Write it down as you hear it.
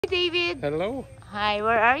David. Hello. Hi,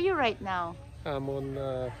 where are you right now? I'm on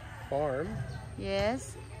a farm,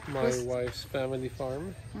 Yes. my wife's family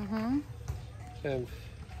farm, Mm-hmm. and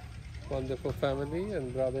wonderful family,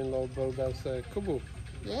 and brother-in-law built us a kubu.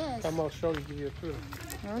 Yes. Come, I'll show you, give you a tour.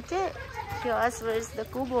 Okay. Show us where's the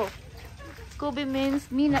kubo. Kubo means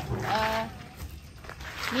mini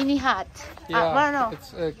hut. Yeah, Well, no.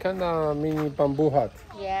 it's a kind of mini bamboo hut.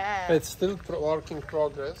 Yeah. It's still work in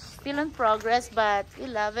progress. Still in progress, but we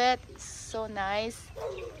love it. It's so nice.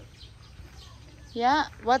 Yeah.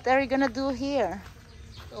 What are you gonna do here?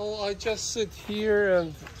 Oh, I just sit here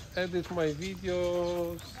and edit my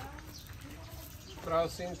videos,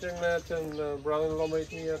 browse internet, and brother-in-law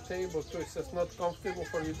made me a table too. It's just not comfortable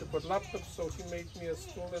for you to put laptops, so he made me a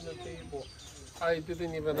stool and a table. I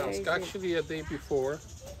didn't even Where ask. is it? Actually, a day before,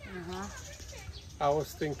 Uh-huh. I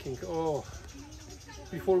was thinking, oh,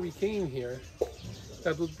 before we came here,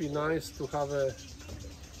 that would be nice to have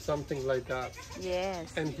something like that.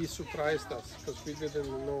 Yes. And he surprised us because we didn't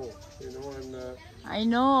know, and I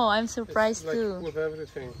know. I'm it's surprised like too. with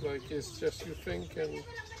everything, like it's just you think and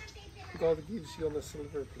God gives you on a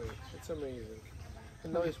silver plate. It's amazing.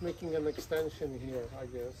 And now he's making an extension here, I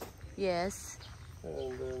guess. Yes.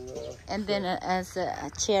 And then, And then as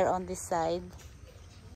a chair on this side.